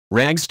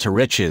Rags to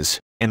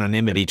riches,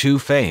 anonymity to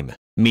fame,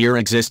 mere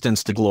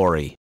existence to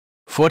glory.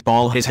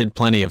 Football has had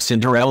plenty of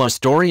Cinderella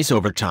stories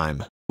over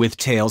time, with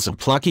tales of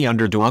plucky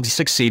underdogs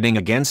succeeding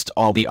against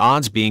all the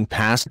odds being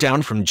passed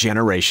down from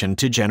generation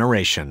to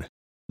generation.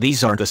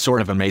 These are the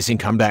sort of amazing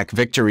comeback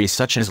victories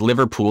such as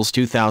Liverpool's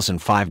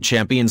 2005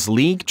 Champions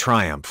League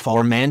triumph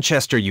or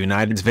Manchester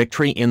United's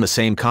victory in the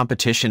same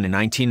competition in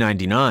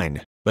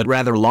 1999, but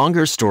rather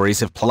longer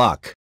stories of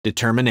pluck,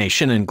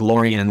 determination and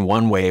glory in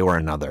one way or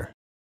another.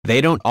 They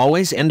don't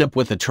always end up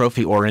with a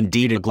trophy or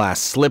indeed a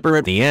glass slipper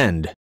at the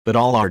end, but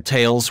all are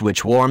tales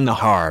which warm the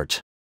heart.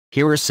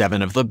 Here are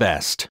 7 of the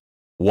best.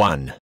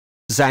 1.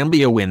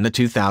 Zambia win the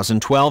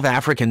 2012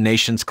 African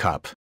Nations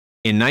Cup.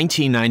 In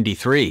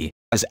 1993,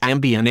 a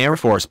Zambian Air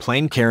Force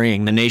plane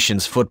carrying the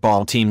nation's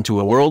football team to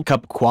a World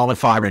Cup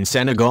qualifier in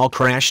Senegal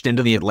crashed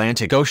into the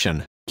Atlantic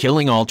Ocean,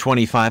 killing all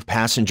 25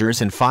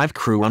 passengers and 5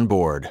 crew on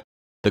board.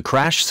 The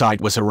crash site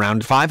was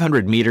around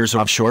 500 meters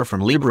offshore from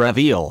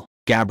Libreville,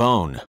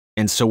 Gabon,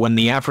 and so when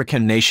the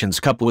African Nations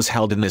Cup was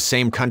held in the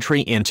same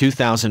country in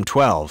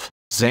 2012,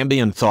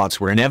 Zambian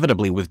thoughts were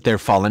inevitably with their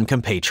fallen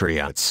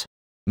compatriots.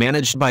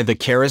 Managed by the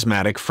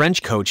charismatic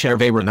French coach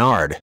Hervé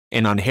Renard,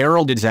 an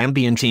unheralded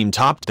Zambian team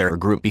topped their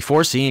group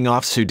before seeing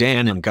off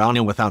Sudan and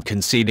Ghana without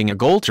conceding a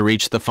goal to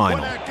reach the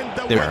final.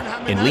 There,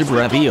 in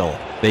Libreville,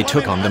 they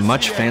took on the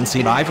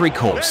much-fancied Ivory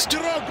Coast.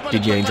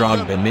 Didier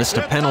Drogba missed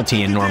a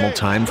penalty in normal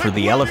time for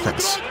the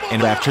Elephants,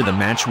 and after the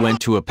match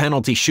went to a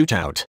penalty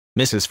shootout,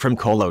 misses from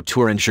Kolo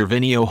Toure and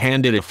Gervinho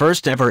handed a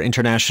first-ever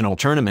international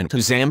tournament to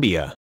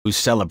Zambia, whose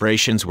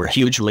celebrations were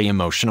hugely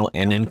emotional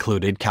and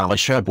included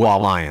Kalisha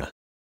Bwalya.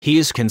 He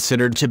is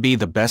considered to be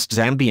the best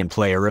Zambian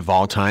player of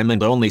all time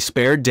and only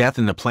spared death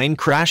in the plane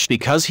crash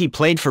because he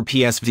played for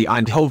PSV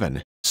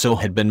Eindhoven, so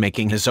had been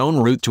making his own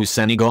route to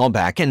Senegal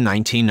back in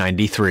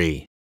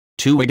 1993.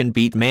 2. Wigan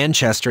beat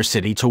Manchester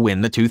City to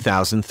win the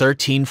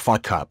 2013 FA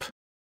Cup.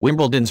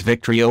 Wimbledon's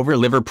victory over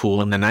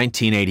Liverpool in the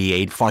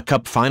 1988 FA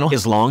Cup final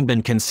has long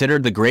been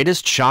considered the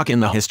greatest shock in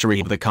the history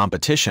of the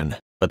competition,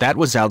 but that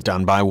was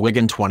outdone by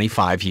Wigan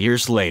 25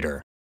 years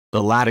later.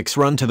 The Laddock's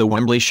run to the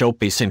Wembley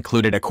showpiece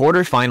included a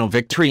quarter-final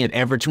victory at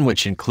Everton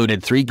which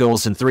included 3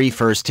 goals in 3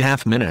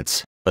 first-half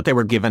minutes, but they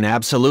were given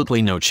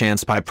absolutely no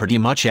chance by pretty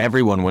much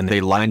everyone when they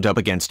lined up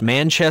against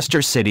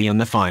Manchester City in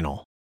the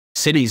final.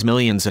 City's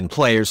millions and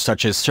players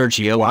such as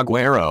Sergio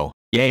Aguero,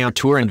 Yaya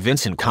Toure and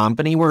Vincent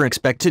Kompany were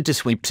expected to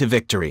sweep to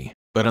victory,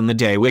 but on the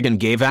day Wigan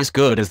gave as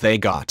good as they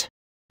got.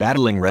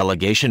 Battling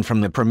relegation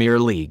from the Premier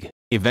League,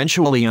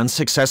 eventually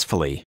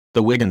unsuccessfully,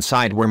 the Wigan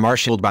side were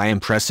marshalled by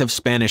impressive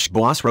Spanish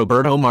boss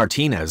Roberto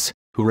Martinez,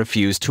 who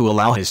refused to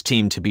allow his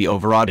team to be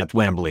overawed at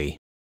Wembley.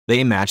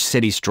 They matched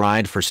City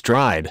stride for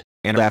stride,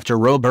 and after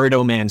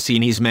Roberto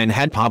Mancini's men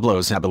had Pablo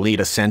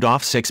Zabaleta send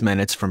off 6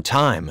 minutes from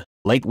time,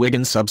 late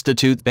Wigan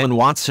substitute Ben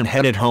Watson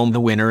headed home the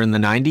winner in the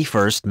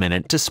 91st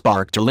minute to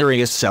spark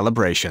delirious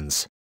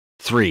celebrations.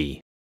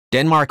 3.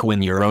 Denmark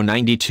win Euro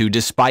 92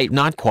 despite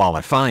not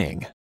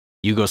qualifying.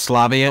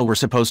 Yugoslavia were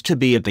supposed to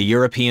be at the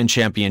European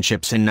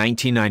Championships in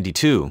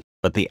 1992,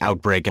 but the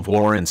outbreak of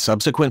war and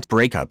subsequent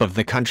breakup of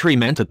the country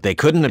meant that they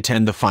couldn't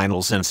attend the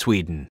finals in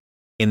Sweden.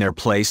 In their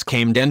place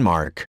came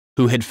Denmark,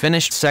 who had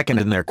finished second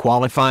in their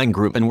qualifying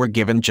group and were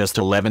given just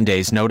 11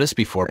 days' notice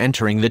before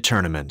entering the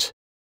tournament.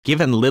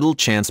 Given little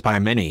chance by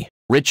many,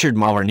 Richard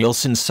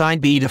Muller-Nielsen's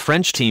side beat a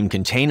French team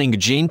containing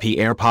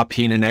Jean-Pierre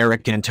Papin and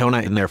Eric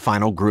Cantona in their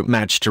final group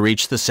match to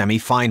reach the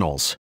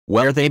semi-finals,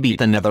 where they beat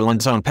the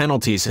Netherlands on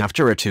penalties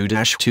after a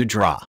 2-2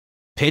 draw.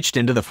 Pitched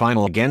into the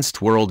final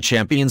against world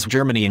champions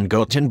Germany in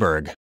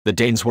Gothenburg, the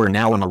Danes were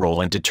now on a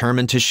roll and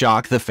determined to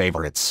shock the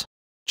favorites.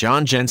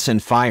 John Jensen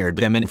fired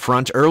them in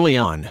front early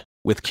on,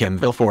 with Kim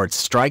Vilfort's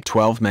strike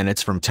 12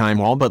 minutes from time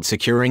all but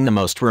securing the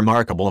most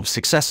remarkable of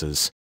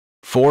successes.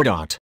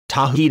 4.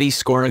 Tahiti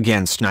score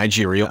against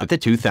Nigeria at the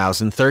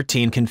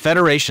 2013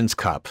 Confederations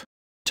Cup.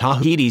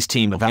 Tahiti's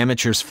team of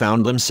amateurs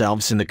found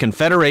themselves in the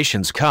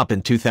Confederations Cup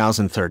in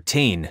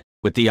 2013,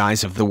 with the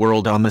eyes of the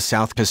world on the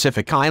South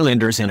Pacific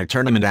Islanders in a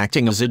tournament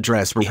acting as a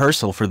dress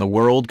rehearsal for the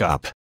World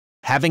Cup.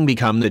 Having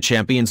become the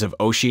champions of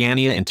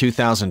Oceania in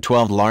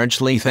 2012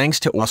 largely thanks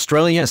to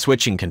Australia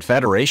switching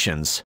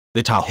confederations,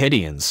 the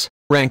Tahitians,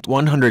 ranked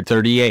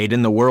 138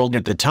 in the world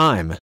at the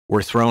time,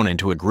 were thrown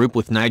into a group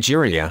with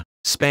Nigeria,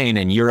 Spain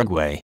and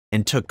Uruguay,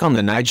 and took on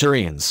the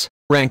Nigerians,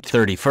 ranked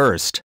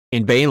 31st,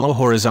 in Belo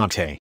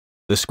Horizonte.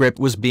 The script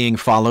was being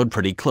followed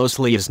pretty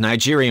closely as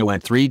Nigeria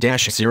went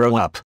 3-0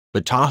 up,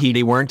 but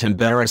Tahiti weren't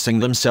embarrassing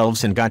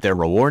themselves and got their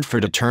reward for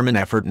determined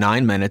effort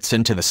 9 minutes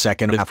into the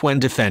second half when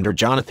defender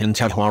Jonathan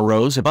Teha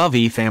rose above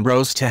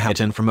Ambrose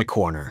Tehetin from a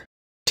corner.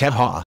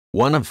 Teha,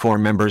 one of 4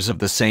 members of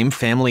the same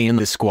family in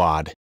the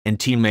squad, and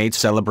teammates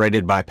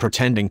celebrated by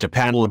pretending to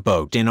paddle a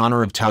boat in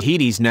honor of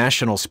Tahiti's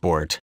national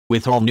sport,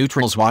 with all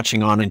neutrals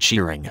watching on and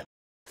cheering.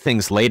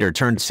 Things later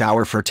turned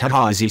sour for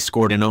Teha as he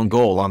scored an own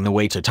goal on the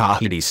way to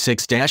Tahiti's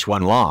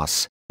 6-1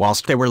 loss,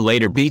 whilst they were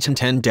later beaten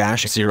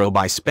 10-0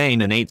 by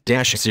Spain and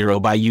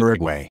 8-0 by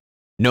Uruguay.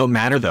 No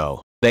matter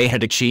though, they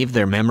had achieved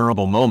their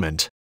memorable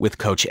moment, with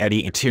coach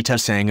Eddie Ituta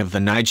saying of the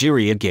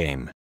Nigeria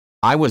game,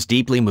 I was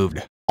deeply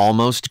moved,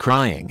 almost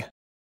crying.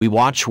 We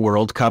watch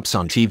World Cups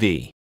on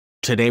TV.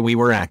 Today we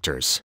were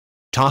actors.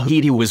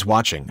 Tahiti was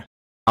watching.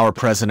 Our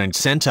president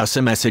sent us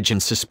a message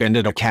and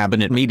suspended a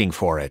cabinet meeting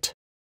for it.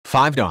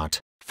 5.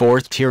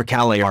 Fourth tier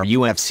Calais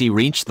RUFC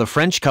reached the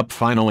French Cup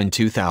final in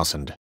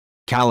 2000.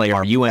 Calais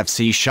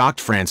RUFC shocked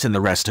France and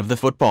the rest of the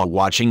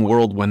football-watching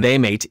world when they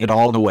made it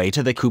all the way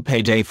to the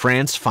Coupe de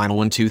France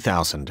final in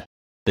 2000.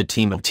 The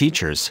team of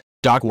teachers,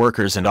 dock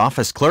workers and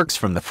office clerks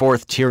from the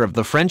fourth tier of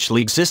the French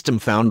league system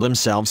found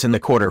themselves in the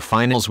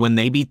quarter-finals when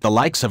they beat the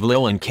likes of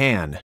Lille and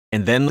Cannes,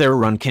 and then their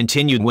run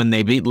continued when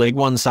they beat Ligue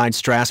 1 side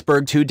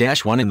Strasbourg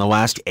 2-1 in the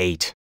last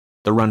 8.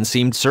 The run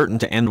seemed certain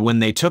to end when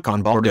they took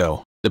on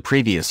Bordeaux, the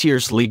previous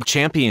year's league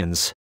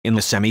champions, in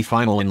the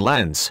semi-final in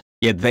Lens,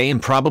 yet they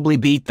improbably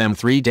beat them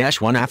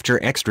 3-1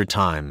 after extra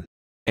time.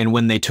 And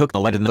when they took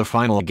the lead in the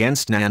final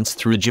against Nantes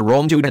through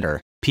Jérôme Dudeter,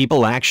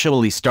 people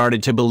actually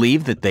started to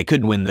believe that they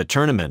could win the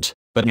tournament,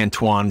 but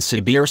Antoine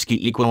Sibierski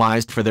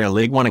equalized for their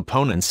Ligue 1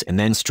 opponents and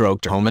then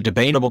stroked home a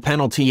debatable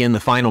penalty in the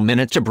final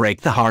minute to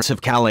break the hearts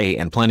of Calais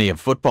and plenty of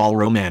football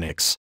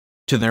romantics.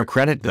 To their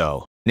credit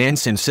though,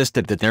 Nantes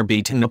insisted that their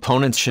beaten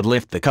opponents should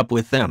lift the cup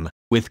with them,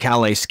 with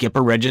Calais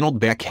skipper Reginald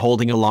Beck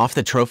holding aloft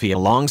the trophy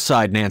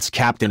alongside Nantes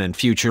captain and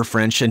future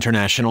French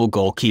international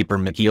goalkeeper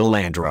Michael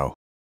Landreau.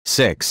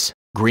 6.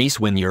 Greece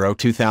win Euro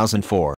 2004.